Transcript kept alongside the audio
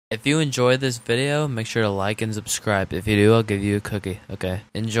If you enjoyed this video, make sure to like and subscribe. If you do, I'll give you a cookie. Okay,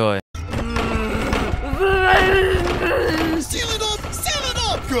 enjoy. Seal it up! Seal it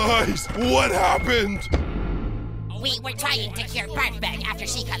up! Guys, what happened? We were trying to cure Barfbag after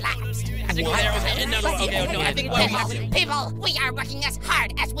she collapsed. People, we are working as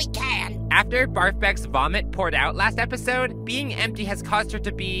hard as we can. After Barfbag's vomit poured out last episode, being empty has caused her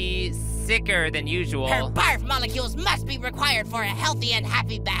to be sicker than usual. Her barf molecules must be required for a healthy and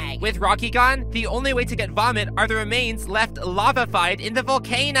happy bag. With Rocky gone, the only way to get vomit are the remains left lavafied in the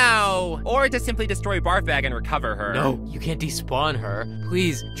volcano. Or to simply destroy Barfbag and recover her. No, you can't despawn her.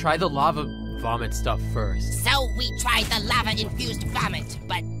 Please, try the lava vomit stuff first. So we tried the lava-infused vomit,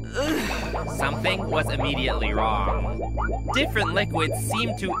 but something was immediately wrong. Different liquids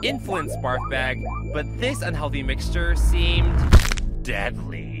seemed to influence Barfbag, but this unhealthy mixture seemed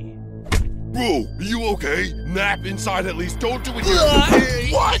deadly. Bro, are you okay? Nap inside at least. Don't do it here.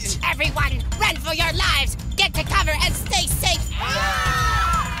 What? Everyone, run for your lives! Get to cover and stay safe!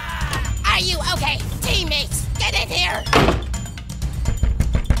 Are you okay? Teammates, get in here!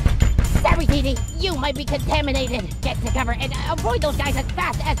 Sorry, Dee, you might be contaminated. Get to cover and avoid those guys as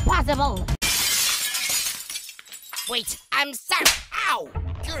fast as possible. Wait, I'm sorry. Ow!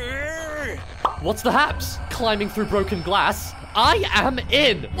 What's the haps? Climbing through broken glass? I am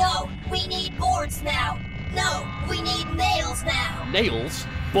in! No, we need boards now. No, we need nails now. Nails?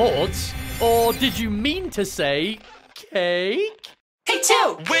 Boards? Or did you mean to say cake? Hey,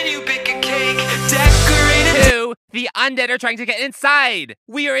 Two! When you bake a cake, decorate it. Two, the undead are trying to get inside.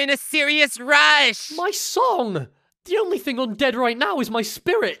 We are in a serious rush. My song! The only thing undead right now is my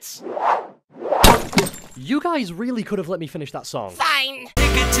spirits. You guys really could have let me finish that song. Fine.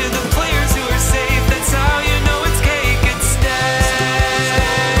 Take it to the players who are safe. That's how you know it's cake and steak.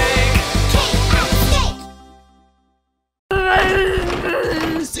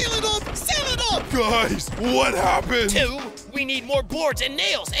 Seal it up! Seal it up! Guys, what happened? Two, we need more boards and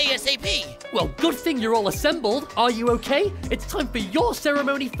nails ASAP. Well, good thing you're all assembled. Are you okay? It's time for your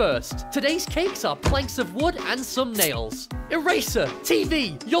ceremony first. Today's cakes are planks of wood and some nails. Eraser,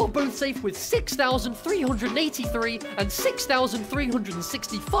 TV, you're both safe with 6,383 and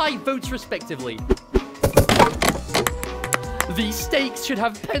 6,365 votes respectively. These stakes should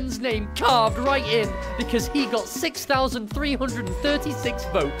have Pen's name carved right in because he got 6,336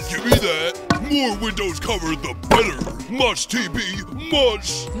 votes. Give me that. More windows covered, the better. Much TP,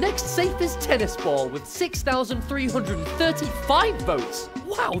 much. Next safe is Tennis Ball with 6,335 votes.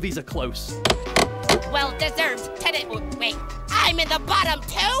 Wow, these are close. Well deserved. Wait, I'm in the bottom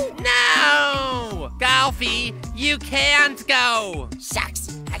too? No! Golfy, you can't go.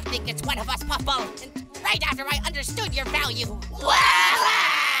 Shucks, I think it's one of us, Puffball. Right after I understood your value.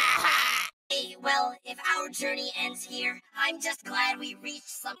 Hey, well, if our journey ends here, I'm just glad we reached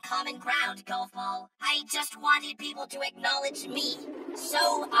some common ground, Golf Ball. I just wanted people to acknowledge me.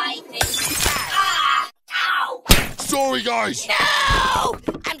 So I think... Ow! Sorry, guys. No!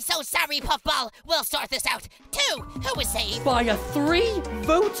 I'm so sorry, Puffball. We'll sort this out. Two, who was saved? By a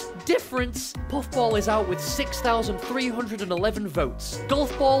 3-vote difference, Puffball is out with 6,311 votes.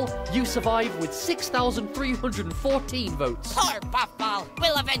 Golf Ball, you survive with 6,314 votes. Poor Puffball.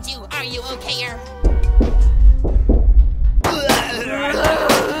 We'll avenge you. Are you okayer?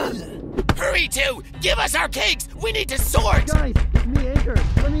 Hurry, Two! Give us our cakes! We need to sort! Guys, it's me, Anchor.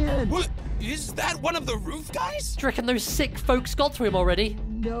 Let me in. What? Is that one of the roof guys? Do you reckon those sick folks got to him already?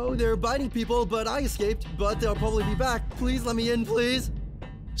 No, they're biting people, but I escaped. But they'll probably be back. Please let me in, please.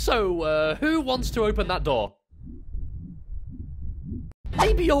 So, who wants to open that door?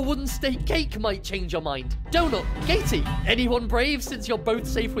 Maybe your wooden steak cake might change your mind. Donut, Katie, anyone brave since you're both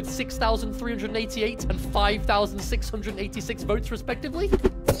safe with 6,388 and 5,686 votes respectively?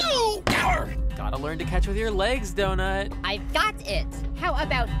 No! Power! Gotta learn to catch with your legs, Donut. I've got it. How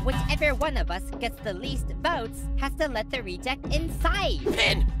about whichever one of us gets the least votes has to let the reject inside?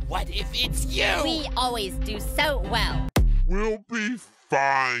 Pen, what if it's you? We always do so well. We'll be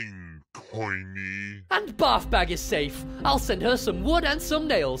fine, Coiny. And Barfbag is safe. I'll send her some wood and some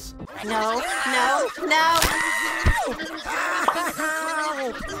nails. No, no, no!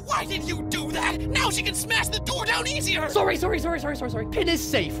 Why did you do that? Now she can smash the door down easier! Sorry. Pin is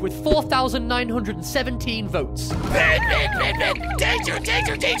safe with 4,917 votes. Pen! Danger!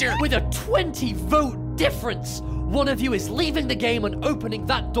 With a 20-vote difference, one of you is leaving the game and opening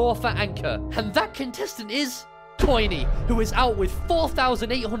that door for Anchor. And that contestant is Coiny, who is out with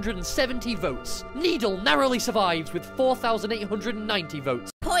 4,870 votes. Needle narrowly survives with 4,890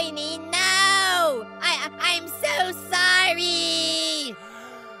 votes. Coiny, no! I'm so sorry!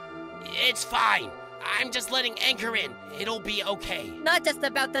 It's fine. I'm just letting Anchor in. It'll be okay. Not just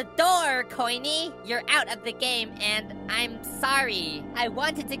about the door, Coiny. You're out of the game, and I'm sorry. I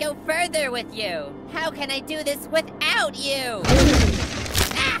wanted to go further with you. How can I do this without you?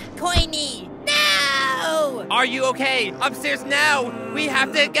 Ah, Coiny! No! Are you okay? Upstairs now! We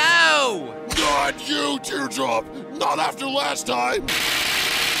have to go! Not you, Teardrop! Not after last time!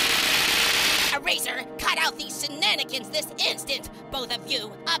 Eraser, cut out these shenanigans this instant! Both of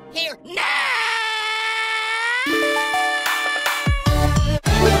you, up here now!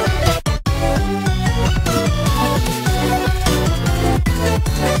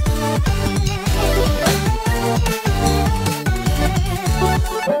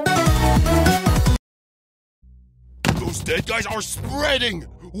 Those dead guys are spreading!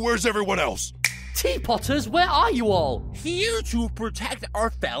 Where's everyone else? Teapotters, where are you all? Here to protect our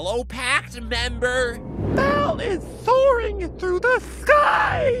fellow pact member. Belle is soaring through the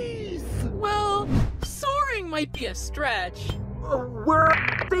skies! Well, soaring might be a stretch.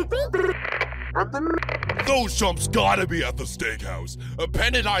 Those chumps gotta be at the steakhouse.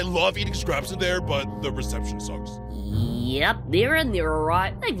 Penn and I love eating scraps in there, but the reception sucks. Yep, they're in there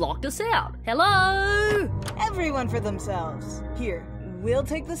alright. They've locked us out. Hello? Everyone for themselves. Here, we'll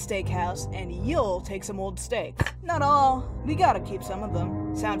take the steakhouse, and you'll take some old steaks. Not all. We gotta keep some of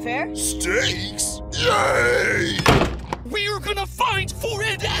them. Sound fair? Steaks? Yay! We're gonna find 4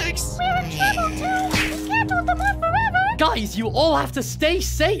 eggs! We're in trouble too! We can't hold them off forever! Guys, you all have to stay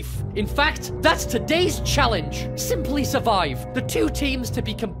safe. In fact, that's today's challenge. Simply survive. The 2 teams to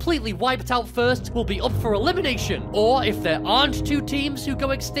be completely wiped out first will be up for elimination. Or if there aren't 2 teams who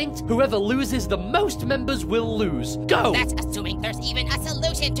go extinct, whoever loses the most members will lose. Go! That's assuming there's even a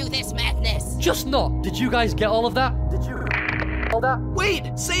solution to this madness. Just not. Did you guys get all of that? Did you all that?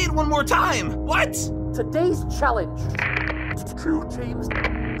 Wait, say it one more time! What? Today's challenge. 2 teams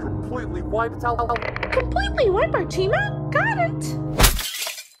completely wiped out. Completely wipe our team out? Got it!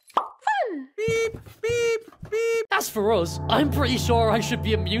 Fun! Beep, beep, beep. As for us, I'm pretty sure I should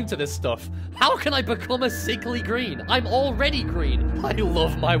be immune to this stuff. How can I become a sickly green? I'm already green. I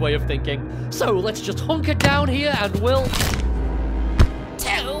love my way of thinking. So let's just hunker down here and we'll...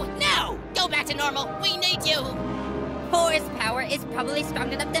 2, no! Go back to normal. We need you. 4's power is probably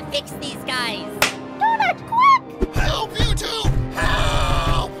strong enough to fix these guys. Donut, quick! Help, you two!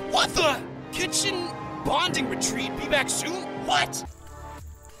 Help! What the? Kitchen bonding retreat be back soon? What?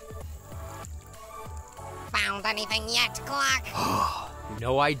 Found anything yet, Clock?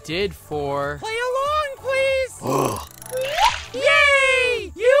 No, I did, 4. Play along, please!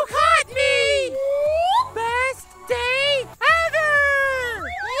 Yay! You caught me! Best day ever!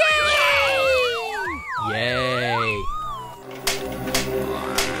 Yay! Yay!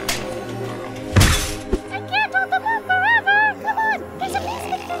 I can't hold them off forever! Come on, there's a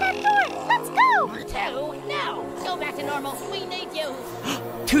basement through that door! Let's go! 2, no! Go back to normal. We need you.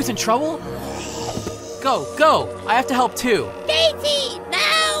 2's in trouble? Go, go! I have to help too. Katie,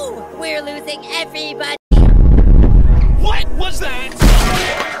 no! We're losing everybody. What was that?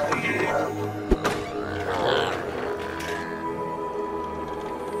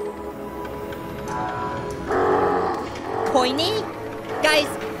 Coiny? Guys,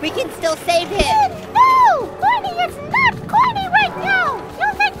 we can still save him. No! Coiny is not Coiny right now!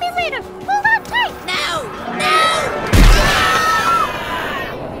 You'll thank me later! Hold on tight! No! No!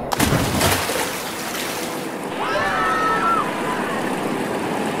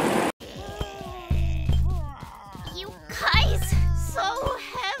 You guys, so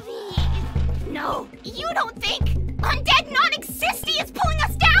heavy. No, you don't think undead non-existy is pulling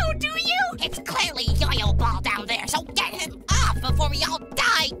us down, do you? It's clearly Yo-Yo Ball down there, so get him off before we all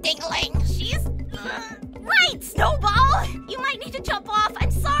die, Dingling. She's... right, Snowball! You might need to jump off,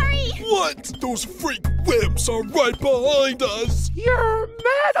 I'm sorry! What? Those freak wimps are right behind us! You're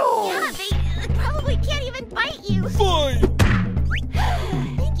metal! Yeah, they probably can't even bite you. Fine!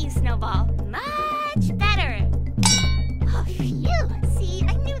 Thank you, Snowball. Much better. Oh, phew. See,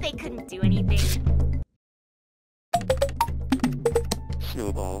 I knew they couldn't do anything.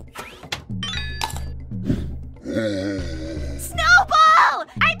 Snowball. Snowball!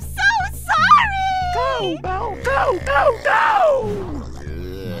 I'm so sorry! Go, Belle! Go, go, go!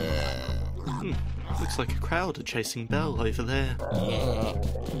 Looks like a crowd are chasing Belle over there.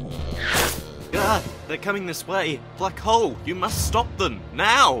 Ah, they're coming this way. Black hole, you must stop them,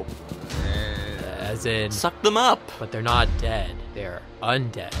 now! As in... Suck them up! But they're not dead. They're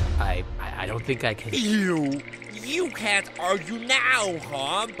undead. I don't think I can... You can't argue now,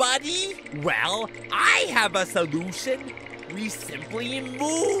 huh, buddy? Well, I have a solution. We simply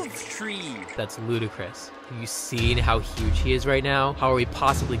move Tree. That's ludicrous. Have you seen how huge he is right now? How are we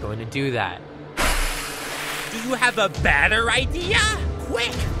possibly going to do that? Do you have a better idea?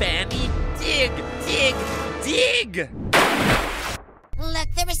 Quick, Fanny, dig, dig, dig! Look,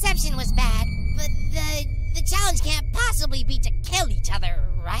 the reception was bad, but the challenge can't possibly be to kill each other,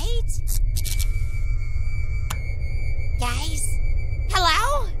 right? Guys?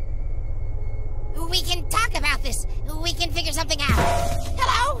 Hello? We can talk about this. We can figure something out.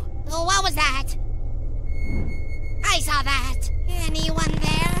 Hello? What was that? I saw that. Anyone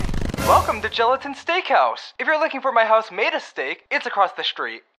there? Welcome to Gelatin Steakhouse. If you're looking for my house made of steak, it's across the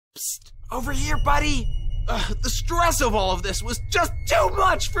street. Psst, over here, buddy. The stress of all of this was just too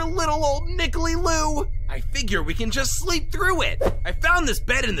much for little old Nickly Lou. I figure we can just sleep through it. I found this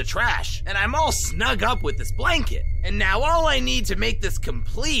bed in the trash, and I'm all snug up with this blanket. And now all I need to make this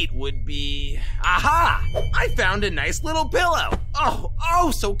complete would be... Aha! I found a nice little pillow.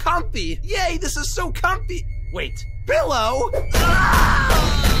 Oh, so comfy. Yay, this is so comfy. Wait, pillow?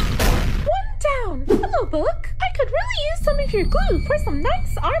 One down. Hello, book. I could really use some of your glue for some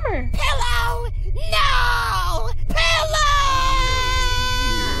nice armor. Pillow! No! Pillow!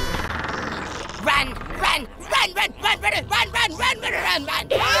 Run!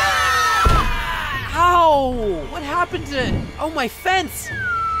 Ow! What happened to... Oh, my fence!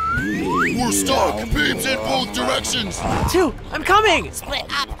 We're stuck! Beams in both directions! 2, I'm coming! Split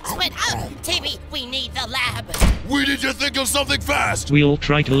up! TV, we need the lab! We need to think of something fast! We'll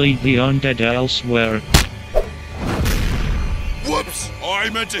try to lead the undead elsewhere. Whoops! I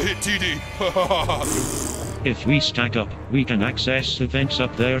meant to hit TD. If we stack up, we can access the vents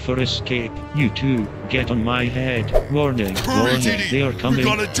up there for escape. You two, get on my head. Warning, Hurry, warning, TD! they are coming. We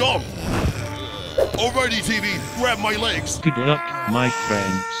gotta jump! Alrighty, TV, grab my legs! Good luck, my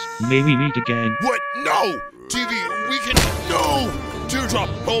friends. May we meet again. What? No! TV, we can... No! Teardrop,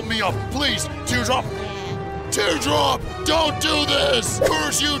 help me up, please! Teardrop! Teardrop! Don't do this!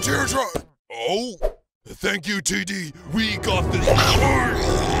 Curse you, Teardrop! Oh? Thank you, TD. We got this.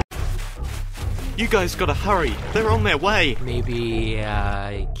 You guys gotta hurry. They're on their way. Maybe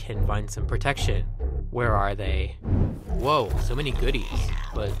I can find some protection. Where are they? Whoa, so many goodies.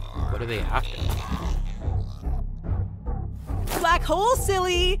 But what are they after? Black hole,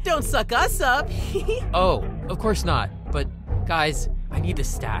 silly! Don't suck us up! Oh, of course not. But guys, I need the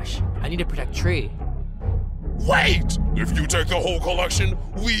stash. I need to protect Tree. Wait! If you take the whole collection,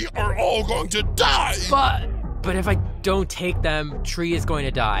 we are all going to die! But if I don't take them, Tree is going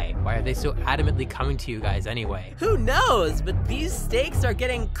to die. Why are they so adamantly coming to you guys anyway? Who knows? But these steaks are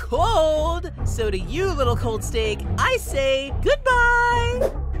getting cold! So to you, little cold steak, I say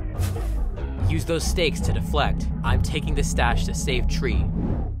goodbye! Use those stakes to deflect. I'm taking the stash to save Tree.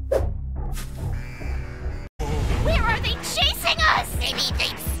 Where are they chasing us? Maybe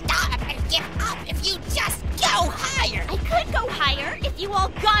they'd stop and give up if you just go higher. I could go higher if you all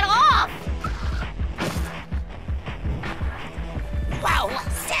got off. Whoa,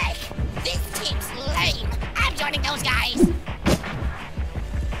 sick! This team's lame. I'm joining those guys.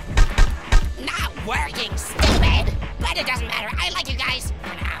 Not working, stupid. But it doesn't matter. I like you guys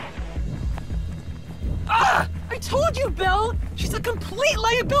for now. I told you, Bill! She's a complete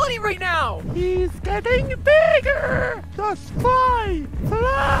liability right now! He's getting bigger! Just fly!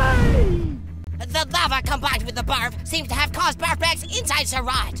 Fly! The lava combined with the barf seems to have caused barfbags inside to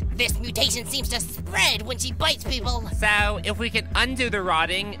rot. This mutation seems to spread when she bites people. So, if we can undo the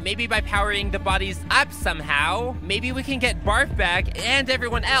rotting, maybe by powering the bodies up somehow, maybe we can get Barfbag and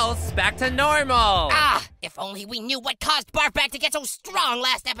everyone else back to normal. Ah, if only we knew what caused Barfbag to get so strong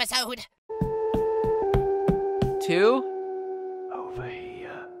last episode. 2? Over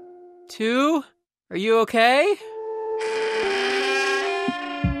here. 2? Are you okay?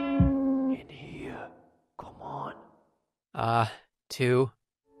 In here. Come on. 2.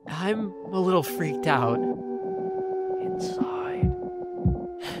 I'm a little freaked out. Inside.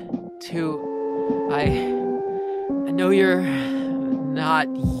 2. I know you're not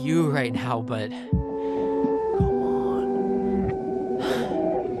you right now, but... Come on.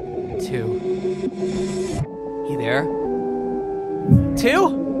 2. You there?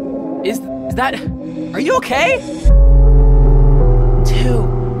 2? Is that... Are you okay? 2,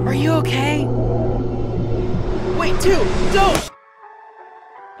 are you okay? Wait, 2, don't!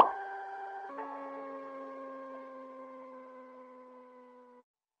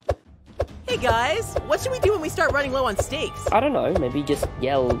 Hey guys, what should we do when we start running low on steaks? I don't know, maybe just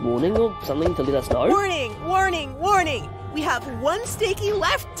yell warning or something to let us know? Warning, warning, warning! We have 1 steaky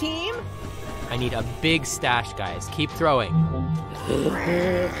left, team! I need a big stash, guys. Keep throwing.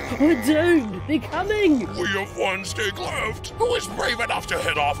 We're doomed! They're coming! We have 1 steak left. Who is brave enough to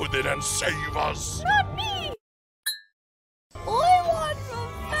head off with it and save us? Not me! I want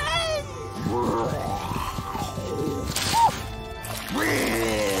revenge!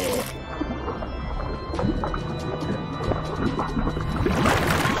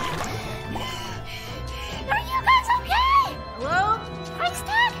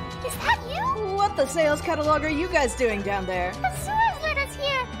 sales catalog are you guys doing down there? The sewers led us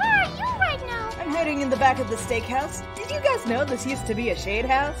here. Where are you right now? I'm hiding in the back of the steakhouse. Did you guys know this used to be a shade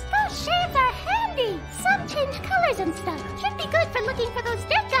house? Those shades are handy. Some change colors and stuff. Should be good for looking for those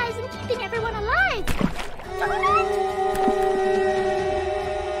dead guys and keeping everyone alive.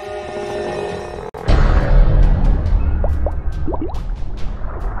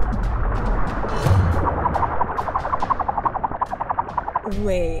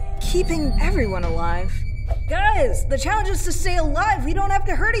 Wait, keeping everyone alive? Guys, the challenge is to stay alive. We don't have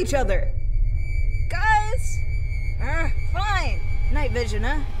to hurt each other. Guys? Fine. Night vision,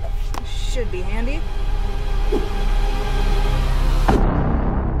 huh? Should be handy.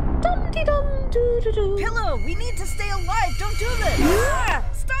 Dum-de-dum-doo-doo-doo. Pillow, we need to stay alive. Don't do this.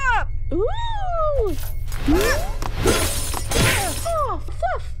 Stop! Ooh! Oh,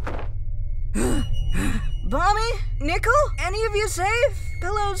 fluff! Bommy? Nickel? Any of you safe?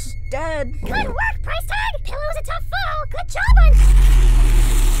 Pillow's dead. Good work, Price Tag! Pillow's a tough foe. Good job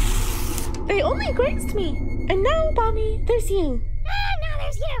on... They only grazed me. And now, Bommy, there's you. Now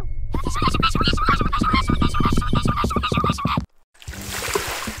there's you.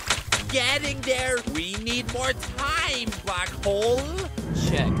 Getting there! We need more time, Black Hole!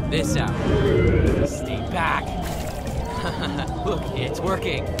 Check this out. Stay back. Look, it's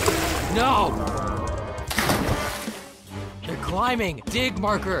working. No! They're climbing. Dig,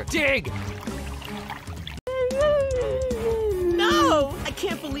 Marker. Dig! No! I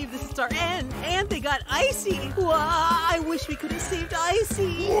can't believe this is our end. And they got Icy. Wow, I wish we could have saved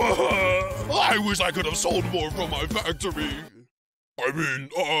Icy. I wish I could have sold more from my factory. I mean,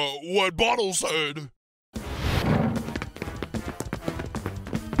 what Bottle said.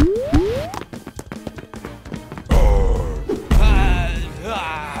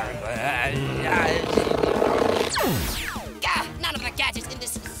 None of the gadgets in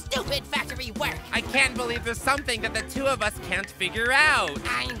this stupid factory work. I can't believe there's something that the two of us can't figure out.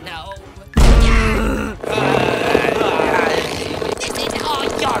 I know. This is all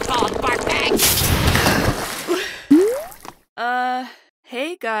your fault, Barkbag.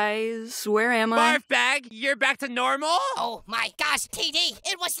 Hey guys, where am I? Barfbag, you're back to normal? Oh my gosh, TD,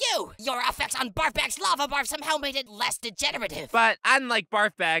 it was you! Your effects on Barfbag's lava barf somehow made it less degenerative. But unlike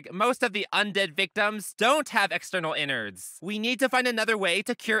Barfbag, most of the undead victims don't have external innards. We need to find another way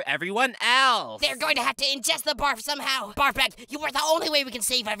to cure everyone else. They're going to have to ingest the barf somehow. Barfbag, you are the only way we can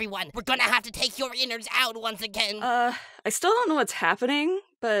save everyone. We're gonna have to take your innards out once again. I still don't know what's happening,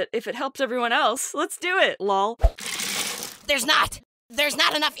 but if it helps everyone else, let's do it, lol. There's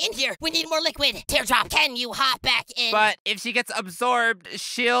not enough in here. We need more liquid. Teardrop, can you hop back in? But if she gets absorbed,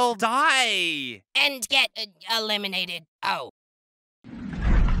 she'll die. And get eliminated. Oh.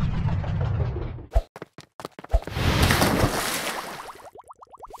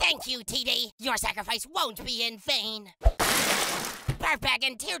 Thank you, TD. Your sacrifice won't be in vain. Barfbag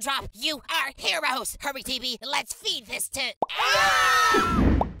and Teardrop, you are heroes. Hurry, TB, let's feed this to...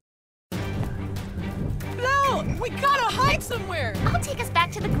 No! We gotta hide somewhere! I'll take us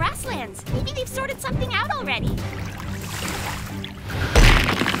back to the grasslands. Maybe they've sorted something out already.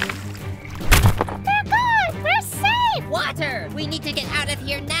 They're gone! We're safe! Water! We need to get out of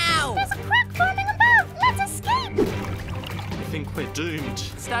here now! There's a crack forming above! Let's escape! I think we're doomed.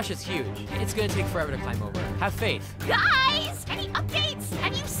 Stash is huge. It's gonna take forever to climb over. Have faith. Guys! Any updates?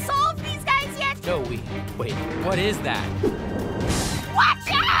 Have you solved these guys yet? No, wait, what is that? Watch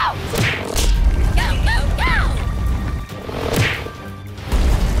out! Go, go, go!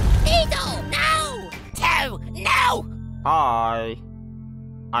 Eagle, no! Two, no! Hi.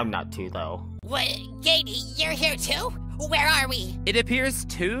 I'm not two, though. What, Gatey, you're here too? Where are we? It appears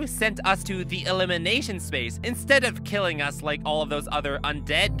 2 sent us to the elimination space instead of killing us like all of those other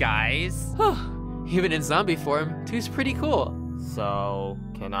undead guys. Even in zombie form, 2's pretty cool. So,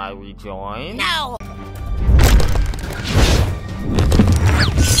 can I rejoin? No!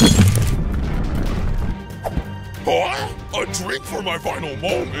 A drink for my final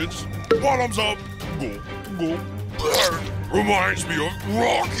moments. Bottoms up. Go, go. Reminds me of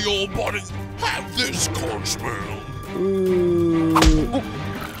Rocky old buddy. Have this corn smell.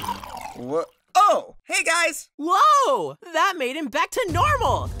 What? Oh, hey guys! Whoa! That made him back to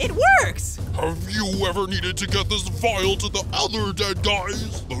normal! It works! Have you ever needed to get this vial to the other dead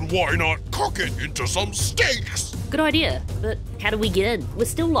guys? Then why not cook it into some steaks? Good idea, but how do we get in? We're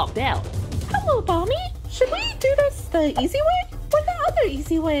still locked out. Hello, Bommy. Should we do this the easy way or the other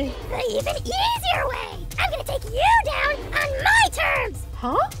easy way? The even easier way! I'm gonna take you down on my terms!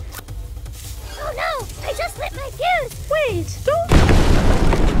 Huh? Oh no! I just lit my fuse! Wait, don't...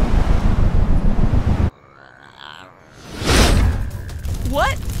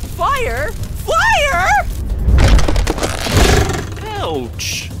 What? Fire? Fire?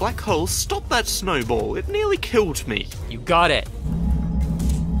 Ouch! Black hole, stop that snowball. It nearly killed me. You got it.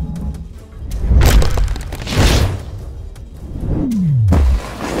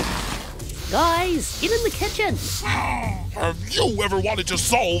 Guys, get in the kitchen. Have you ever wanted to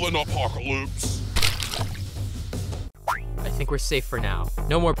solve an apocalypse? I think we're safe for now.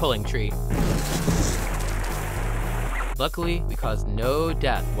 No more pulling tree. Luckily, we caused no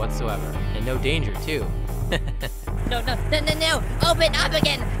death whatsoever, and no danger too. No, open up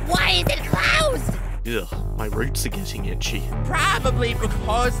again. Why is it closed? Ugh, my roots are getting itchy. Probably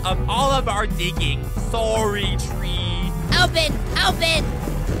because of all of our digging. Sorry, tree. Open!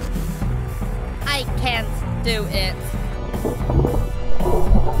 I can't do it.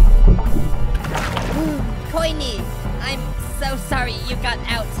 Coiny, I'm so sorry you got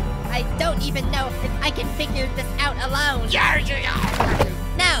out. I don't even know if I can figure this out alone.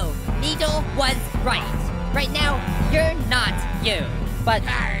 No, Needle was right. Right now, you're not you. But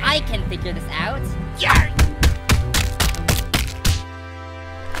I can figure this out.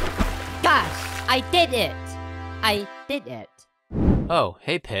 Gosh, I did it. Oh,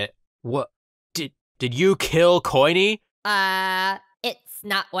 hey Pit. What? Did you kill Coiny? It's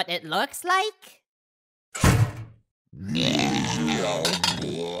not what it looks like.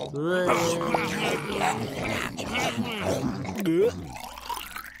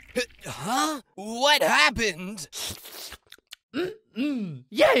 Huh? What happened?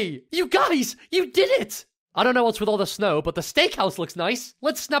 Yay! You guys, you did it! I don't know what's with all the snow, but the steakhouse looks nice.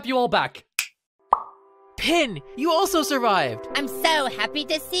 Let's snap you all back. Pin, you also survived! I'm so happy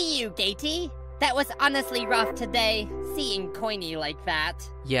to see you, Gatey. That was honestly rough today, seeing Coiny like that.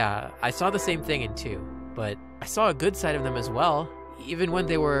 Yeah, I saw the same thing in 2, but I saw a good side of them as well, even when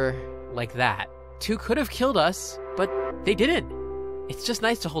they were like that. 2 could have killed us, but they didn't. It's just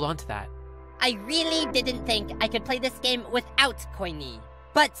nice to hold on to that. I really didn't think I could play this game without Coiny,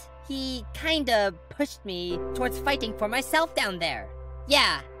 but he kinda pushed me towards fighting for myself down there.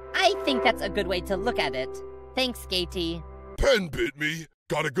 Yeah, I think that's a good way to look at it. Thanks, Gatey. Pen bit me.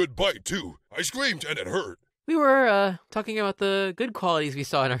 Got a good bite, too. I screamed and it hurt. We were, talking about the good qualities we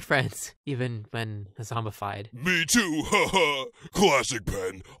saw in our friends, even when zombified. Me too, haha. Classic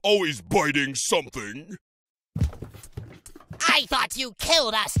Pen. Always biting something. I thought you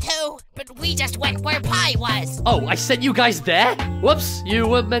killed us too, but we just went where Pie was. Oh, I sent you guys there? Whoops, you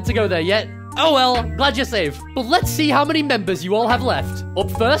weren't meant to go there yet. Oh well, glad you're safe. But let's see how many members you all have left. Up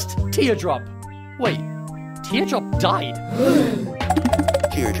first, Teardrop. Wait, Teardrop died?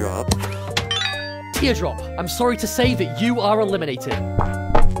 Teardrop. Teardrop, I'm sorry to say that you are eliminated.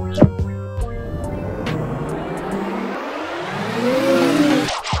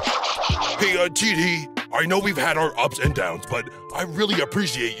 Hey, TD, I know we've had our ups and downs, but I really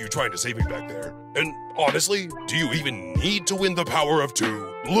appreciate you trying to save me back there. And honestly, do you even need to win the power of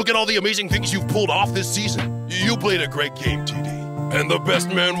 2? Look at all the amazing things you've pulled off this season. You played a great game, TD. And the best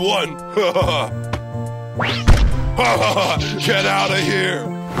man won. Get out of here.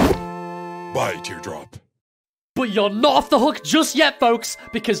 Bye, Teardrop. But you're not off the hook just yet, folks,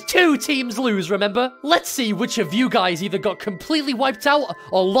 because 2 teams lose, remember? Let's see which of you guys either got completely wiped out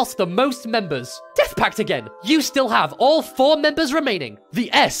or lost the most members. Death Pact again, you still have all 4 members remaining. The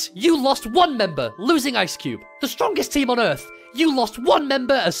S, you lost 1 member, losing Ice Cube. The strongest team on Earth, you lost 1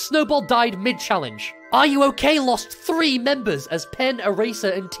 member as Snowball died mid-challenge. Are You Okay lost 3 members as Pen,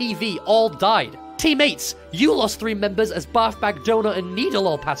 Eraser, and TV all died. Teammates, you lost 3 members as Bathbag, Donut, and Needle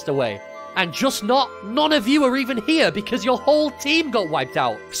all passed away. And Just Not, none of you are even here because your whole team got wiped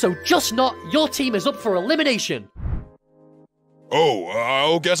out. So Just Not, your team is up for elimination. Oh,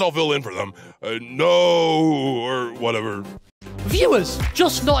 I guess I'll fill in for them. No, or whatever. Viewers,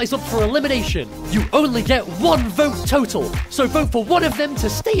 Just Not is up for elimination. You only get 1 vote total, so vote for one of them to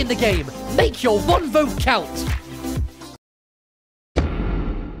stay in the game. Make your 1 vote count.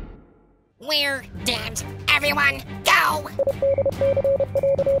 Where did everyone go?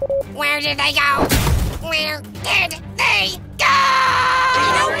 Where did they go? Where did they go?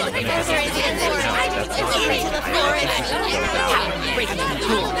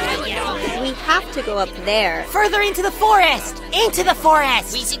 We have to go up there. Further into the forest! Into the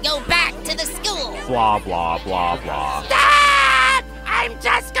forest! We should go back to the school! Blah, blah, blah, blah. Stop! I'm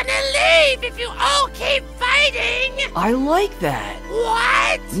just gonna leave if you all keep fighting! I like that.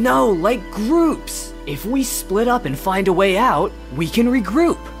 What? No, like groups. If we split up and find a way out, we can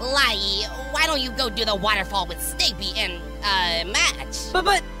regroup. Lai, why don't you go do the waterfall with Snapey and, Match?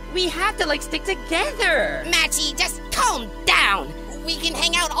 But we have to, like, stick together. Matchy, just calm down. We can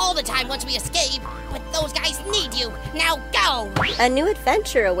hang out all the time once we escape, but those guys need you. Now go! A new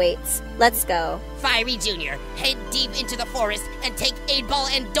adventure awaits. Let's go. Fiery Jr., head deep into the forest and take 8-Ball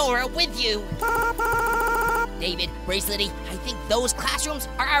and Dora with you. David, Bracelety, I think those classrooms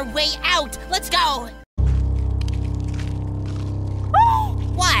are our way out. Let's go!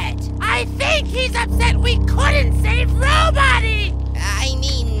 What? I think he's upset we couldn't save Robody! I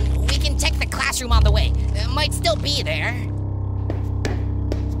mean, we can check the classroom on the way. It might still be there.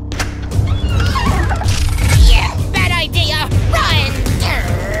 Yeah, bad idea! Run!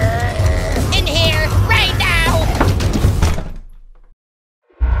 In here, right now!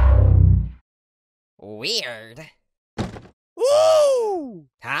 Weird. Woo!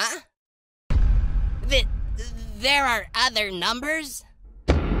 Huh? There are other numbers?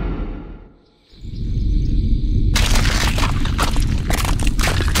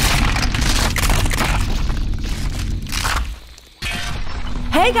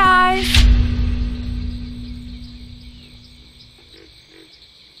 Hey guys!